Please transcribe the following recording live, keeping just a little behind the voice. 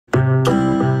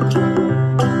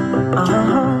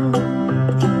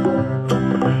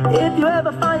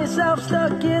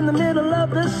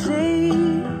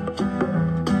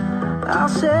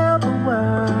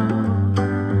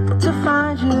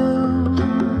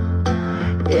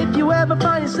If you ever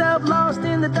find yourself lost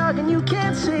in the dark and you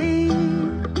can't see,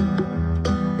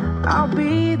 I'll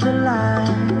be the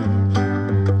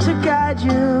light to guide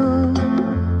you.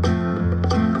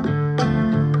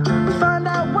 Find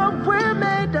out what we're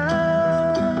made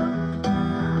of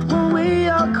when we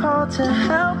are called to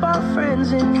help our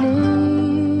friends in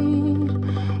need.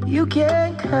 You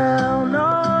can count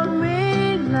on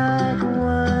me like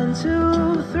 1,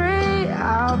 2, 3,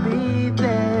 I'll be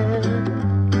there.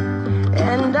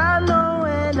 And I know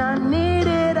when I need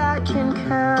it, I can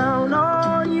count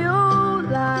on you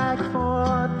like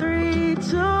 4, 3,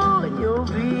 2, and you'll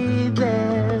be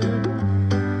there.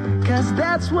 'Cause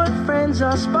that's what friends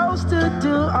are supposed to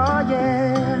do, oh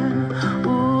yeah.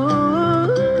 Ooh,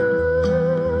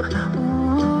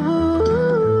 ooh,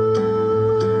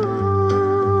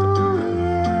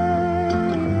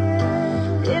 yeah.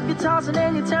 If you're tossing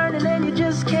and you're turning and you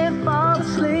just can't fall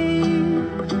asleep,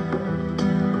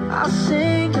 I'll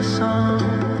sing a song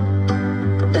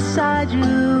beside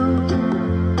you.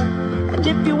 And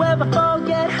if you ever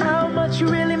forget how much you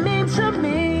really mean to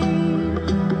me,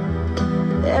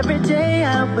 every day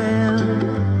I will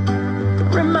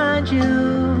remind you.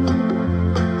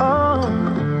 Oh,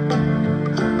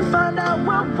 find out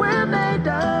what we're made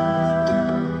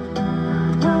of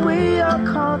when we are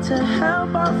called to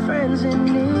help our friends in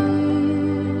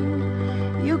need.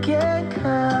 You can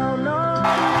count